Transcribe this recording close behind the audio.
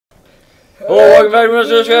Oh, welcome back to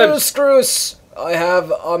Moosegroosegames. Screws! I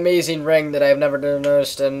have amazing ring that I've never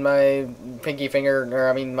noticed in my pinky finger, or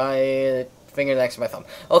I mean my finger next to my thumb.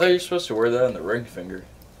 I thought you're supposed to wear that on the ring finger.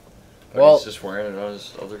 But Well, he's just wearing it on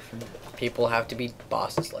his other finger. people have to be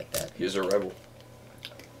bosses like that. He's a rebel.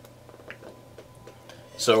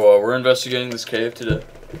 So we're investigating this cave today.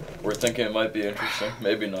 We're thinking it might be interesting.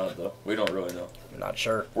 Maybe not though. We don't really know. I'm not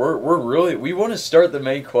sure. We want to start the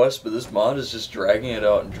main quest, but this mod is just dragging it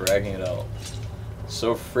out and dragging it out.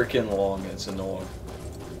 So freaking long, it's annoying.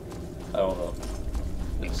 I don't know.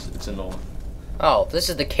 It's annoying. Oh, this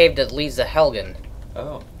is the cave that leads to Helgen.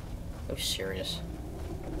 Oh. I'm serious.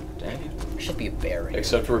 Dang it. There should be a bear in here.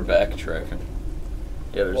 Except we're backtracking.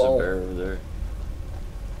 Yeah, there's Whoa. a bear over there.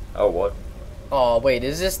 Oh, what? Oh, wait,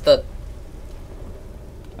 is this the...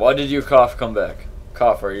 Why did you come back?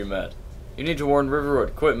 Cough, are you mad? You need to warn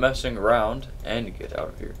Riverwood, quit messing around, and get out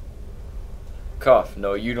of here. Cough,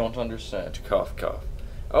 no, you don't understand. Cough, cough.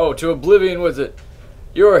 Oh, to oblivion with it.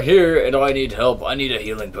 You're here, and I need help. I need a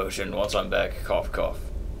healing potion once I'm back. Cough, cough.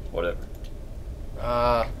 Whatever.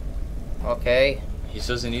 Okay. He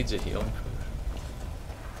says he needs a healing potion.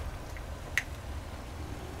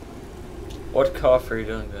 What cough are you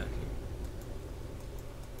doing back here?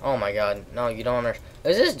 Oh my god, no, you don't understand.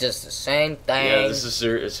 Is this just the same thing? Yeah, this is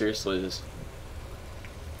it seriously is.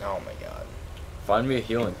 Oh my god. Find me a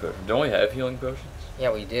healing potion. Don't we have healing potions?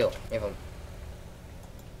 Yeah, we do. We have 'em.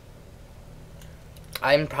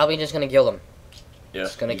 I'm probably just gonna kill them. Yeah,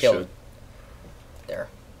 Just gonna you kill should. him. There.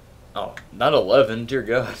 Oh, not 11, dear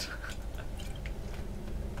God.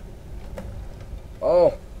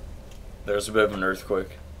 Oh. There's a bit of an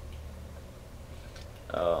earthquake.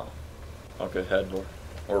 Okay, Hadmore.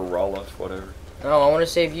 Or Roloff, whatever. No, I want to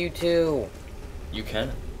save you too. You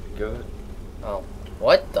can. Go ahead. Oh.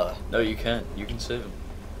 What the? No, you can. You can save him.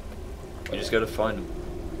 You just gotta find him.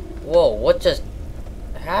 Whoa, what just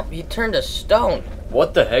happened? He turned to stone.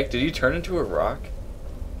 What the heck? Did he turn into a rock?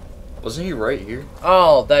 Wasn't he right here?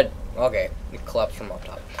 Oh, that... Okay. It collapsed from up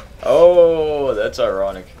top. Oh, that's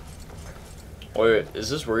ironic. Wait, is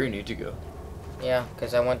this where you need to go? Yeah,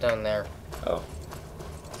 because I went down there. Oh.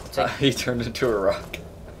 It's like, He turned into a rock.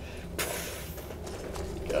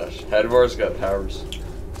 Gosh, Hadvar's got powers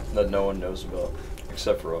that no one knows about,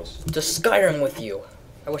 except for us. to Skyrim with you.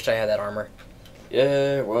 I wish I had that armor.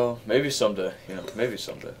 Yeah, well, maybe someday. You know, maybe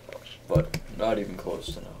someday. But not even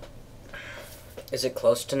close to now. Is it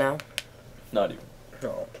close to now? Not even.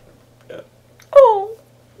 No. Yeah. Oh.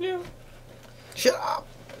 Yeah. Shut up.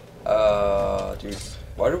 Dude,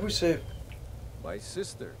 why did we save? My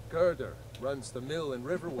sister, Gerda, runs the mill in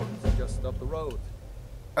Riverwood, just up the road.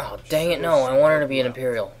 Oh, dang it, no. I want her to be an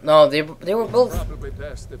Imperial. No, they were both... Probably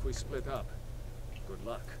best if we split up. Good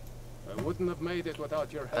luck. I wouldn't have made it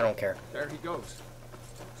without your help. I don't care. There he goes.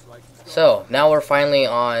 Looks like he's gone. So, now we're finally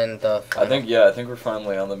on the... I think we're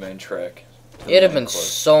finally on the main track. It'd have been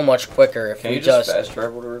so much quicker if Can we you just fast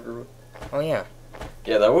travel to Riverwood? Oh, yeah.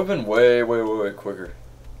 Yeah, that would have been way, way, way, way quicker.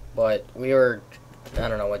 But we were... I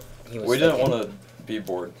don't know what he was We didn't thinking. want to be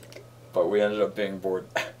bored, but we ended up being bored.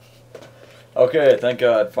 Okay, thank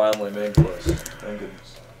God, finally main quest. Thank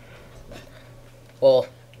goodness. Well,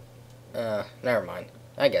 never mind.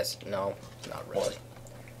 I guess, no, not really. What?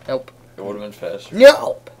 Nope. It would have been faster.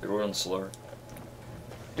 Nope! It would have been slower.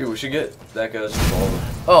 Dude, we should get that guy's revolver.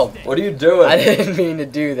 Oh, What are you doing? I didn't mean to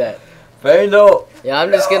do that. Vandal! Yeah,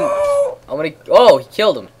 I'm just gonna... I'm gonna... Oh, he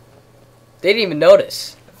killed him. They didn't even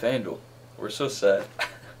notice. Vandal. We're so sad.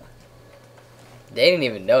 They didn't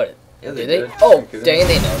even notice. Yeah, they did they? did. Oh, Good. dang it,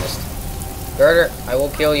 they noticed. Gerder, I will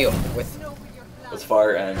kill you with... With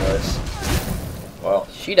fire and ice. Wow.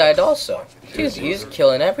 She died also. Dude, he's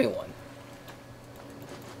killing everyone.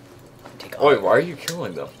 Take all. Wait, why are you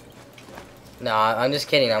killing them? Nah, I'm just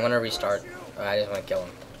kidding. I'm gonna restart. I just want to kill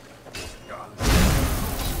him.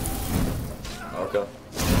 Okay.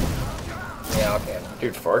 Yeah, okay.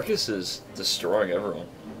 Dude, Farkas is destroying everyone.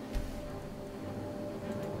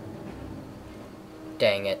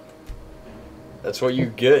 Dang it. That's what you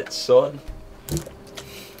get, son.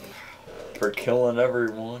 For killing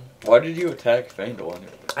everyone. Why did you attack Vandal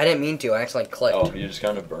anyway? I didn't mean to. I actually clicked. Oh, you just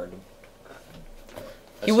kind of burned him.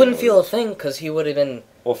 He wouldn't feel a thing because he would have been...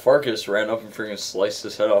 Well, Farkas ran up and freaking sliced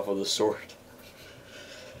his head off with a sword.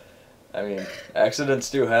 I mean, accidents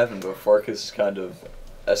do happen, but Farkas kind of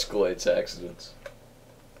escalates accidents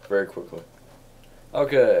very quickly.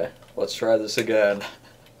 Okay, let's try this again.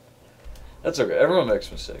 That's okay. Everyone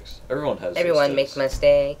makes mistakes. Everyone has Everyone makes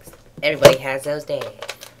mistakes. mistakes. Everybody has those days.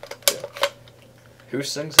 Yeah. Who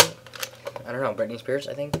sings it? I don't know. Britney Spears,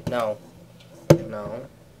 I think? No. No.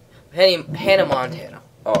 Hannah Montana.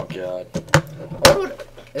 Oh, God. I wonder what...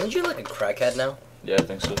 Isn't you like a crackhead now? Yeah, I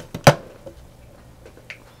think so.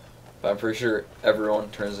 But I'm pretty sure everyone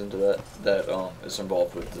turns into that is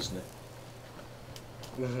involved with Disney.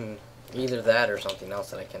 Mm-hmm. Either that or something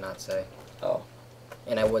else that I cannot say. Oh.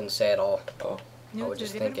 And I wouldn't say it all. Oh. I would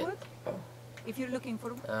just think it. Oh. If you're looking for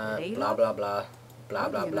Blah blah blah. Blah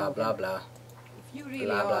blah blah blah blah. If you really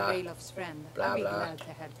Blah, blah. are Rayloff's friend, Blah, I'd be blah. glad to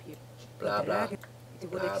help you. Blah But the blah. dragon,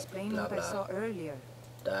 it would Blah, explain blah, what I blah. saw earlier.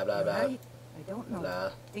 Blah blah You're blah. right. I don't know. Blah.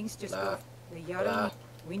 Things just blah, go. The Jarl, blah,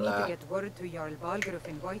 we need blah. to get word to Jarl Balgruuf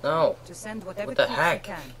in White No. to send whatever What the troops heck?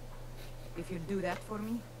 you can. If you'll do that for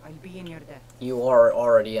me, I'll be in your debt. You are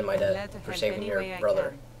already in my I'm debt glad to for help saving any your way I brother.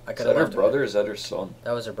 can. I Is could that have her left brother or is that her son?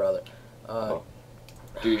 That was her brother. Oh.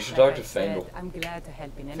 Dude, you should Like talk to I said, Fandel. I'm glad to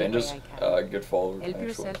help in any way Fandel's I can. a good follower, Help actually.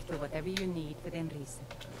 yourself to whatever you need within reason.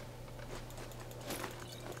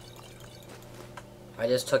 I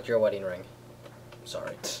just took your wedding ring.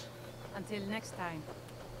 Sorry. Until next time.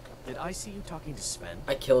 Did I see you talking to Sven?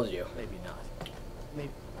 I killed you Maybe not. Maybe.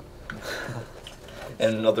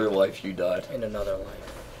 In another life, you died. in another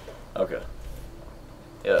life. Okay.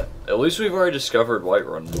 Yeah, at least we've already discovered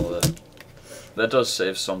Whiterun and all that. That does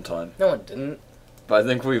save some time. No one didn't. But I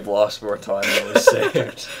think we've lost more time than we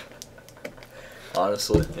saved.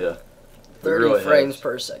 Honestly, yeah. We 30 really frames have.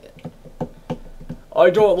 per second. I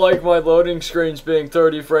don't like my loading screens being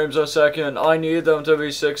 30 frames a second. I need them to be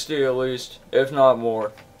 60 at least, if not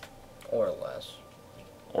more. Or less.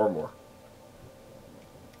 Or more.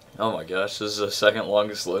 Oh my gosh, this is the second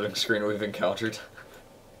longest loading screen we've encountered.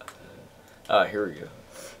 Ah, here we go.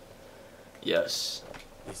 Yes.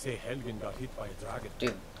 They say Helgen got hit by a dragon.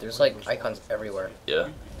 Dude, there's like icons everywhere. Yeah.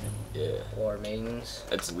 Yeah. War maidens.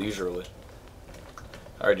 It's leisurely.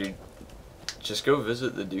 Alright, dude. Just go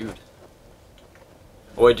visit the dude.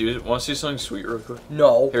 Oh, wait, dude, want to see something sweet real quick?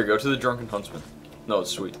 No. Here, go to the Drunken Huntsman. No,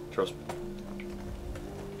 it's sweet. Trust me.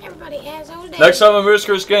 Everybody has all day. Next time on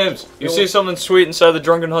Moosegroosegames, you see something sweet inside the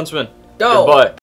Drunken Huntsman. No. Goodbye.